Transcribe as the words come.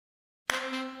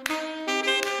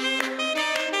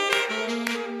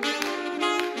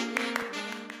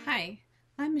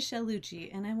Michelle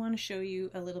Lougee, and I want to show you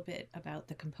a little bit about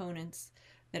the components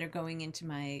that are going into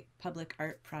my public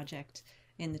art project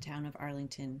in the town of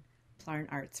Arlington, Plarn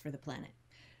Arts for the Planet.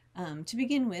 To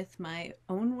begin with, my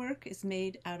own work is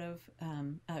made out of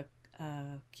a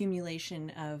accumulation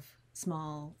of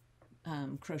small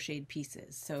crocheted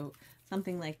pieces. So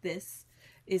something like this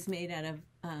is made out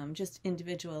of just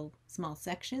individual small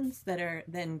sections that are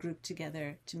then grouped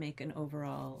together to make an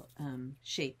overall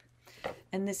shape.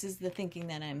 And this is the thinking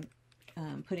that I'm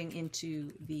putting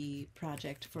into the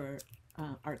project for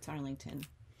Arts Arlington.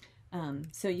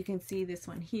 So you can see this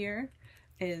one here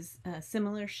is a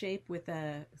similar shape with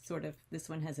a sort of, this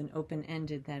one has an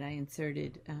open-ended that I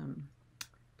inserted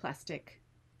plastic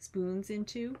spoons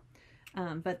into,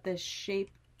 but the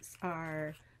shapes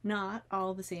are not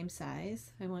all the same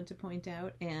size, I want to point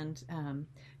out, and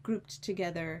grouped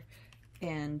together,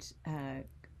 and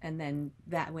then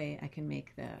that way I can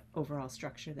make the overall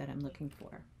structure that I'm looking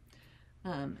for.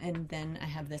 And then I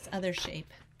have this other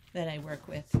shape that I work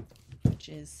with, which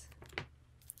is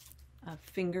a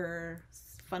finger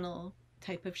funnel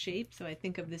type of shape. So I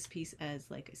think of this piece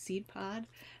as like a seed pod,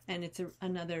 and it's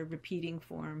another repeating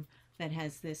form that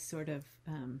has this sort of,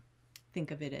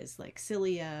 think of it as like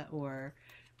cilia or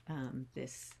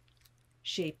this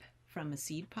shape from a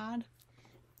seed pod.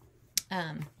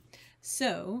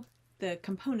 So the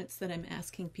components that I'm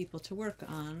asking people to work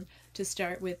on to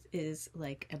start with is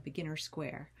like a beginner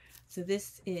square. So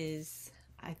this is,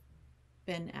 I've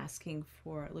been asking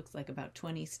for, it looks like about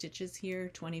 20 stitches here,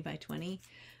 20 by 20.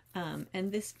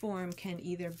 And this form can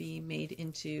either be made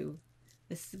into,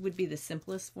 this would be the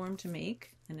simplest form to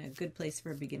make and a good place for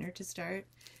a beginner to start.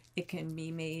 It can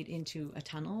be made into a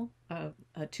tunnel,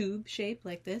 a tube shape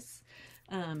like this.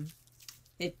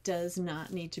 It does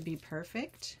not need to be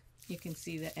perfect. You can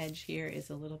see the edge here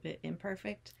is a little bit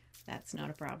imperfect. That's not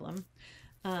a problem.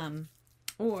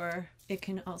 Or it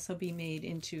can also be made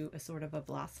into a sort of a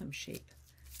blossom shape.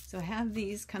 So I have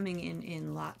these coming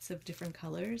in lots of different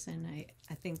colors, and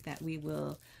I think that we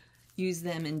will use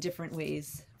them in different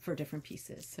ways for different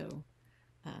pieces. So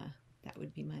that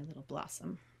would be my little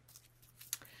blossom.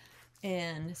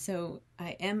 And so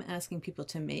I am asking people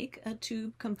to make a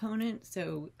tube component.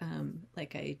 So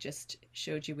like I just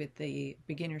showed you with the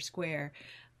beginner square,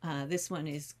 this one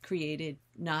is created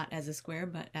not as a square,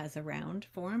 but as a round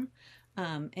form.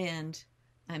 And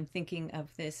I'm thinking of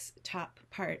this top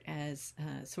part as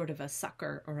sort of a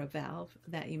sucker or a valve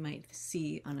that you might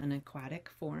see on an aquatic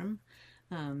form.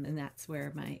 And that's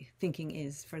where my thinking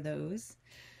is for those.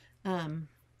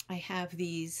 I have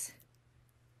these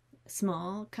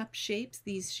small cup shapes.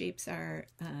 These shapes are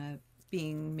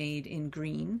being made in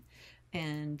green,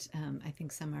 and I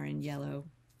think some are in yellow.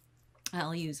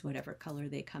 I'll use whatever color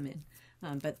they come in,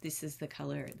 but this is the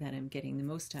color that I'm getting the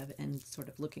most of and sort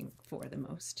of looking for the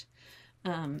most.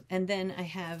 And then I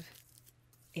have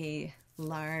a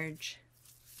large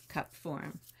cup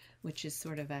form, which is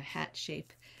sort of a hat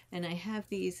shape, and I have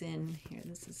these in here.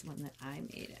 This is one that I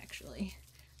made actually.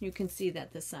 You can see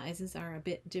that the sizes are a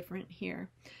bit different here.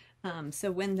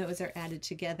 So when those are added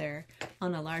together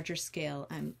on a larger scale,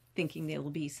 I'm thinking they will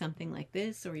be something like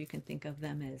this, or you can think of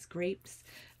them as grapes.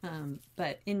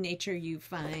 But in nature, you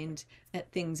find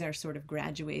that things are sort of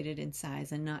graduated in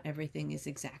size, and not everything is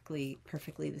exactly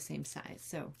perfectly the same size.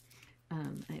 So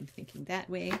I'm thinking that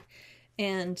way.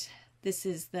 And this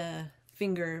is the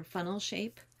finger funnel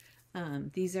shape.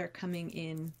 These are coming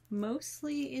in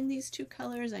mostly in these two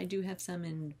colors. I do have some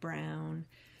in brown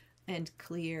and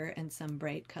clear and some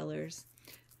bright colors.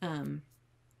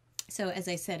 So as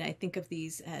I said, I think of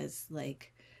these as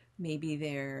like maybe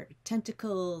they're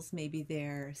tentacles, maybe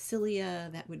they're cilia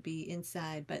that would be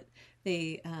inside, but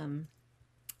they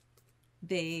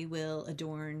will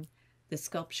adorn the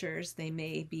sculptures. They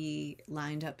may be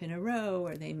lined up in a row,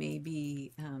 or they may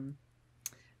be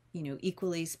you know,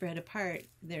 equally spread apart.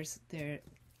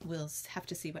 We'll have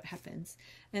to see what happens.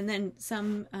 And then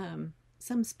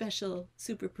some special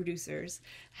super producers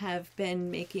have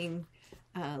been making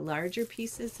larger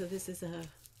pieces. So this is a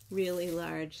really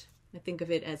large, I think of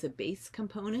it as a base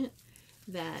component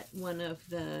that one of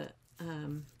the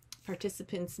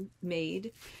participants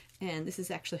made. And this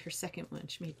is actually her second one.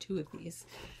 She made 2 of these.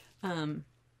 And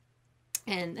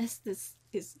this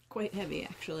is quite heavy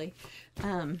actually.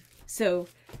 So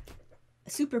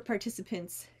super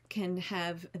participants can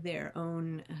have their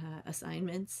own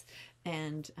assignments,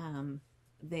 and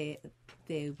they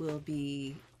will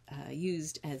be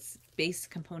used as base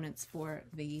components for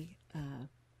the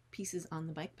pieces on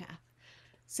the bike path.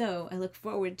 So I look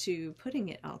forward to putting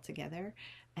it all together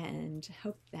and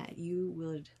hope that you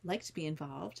would like to be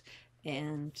involved,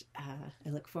 and I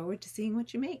look forward to seeing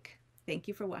what you make. Thank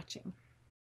you for watching.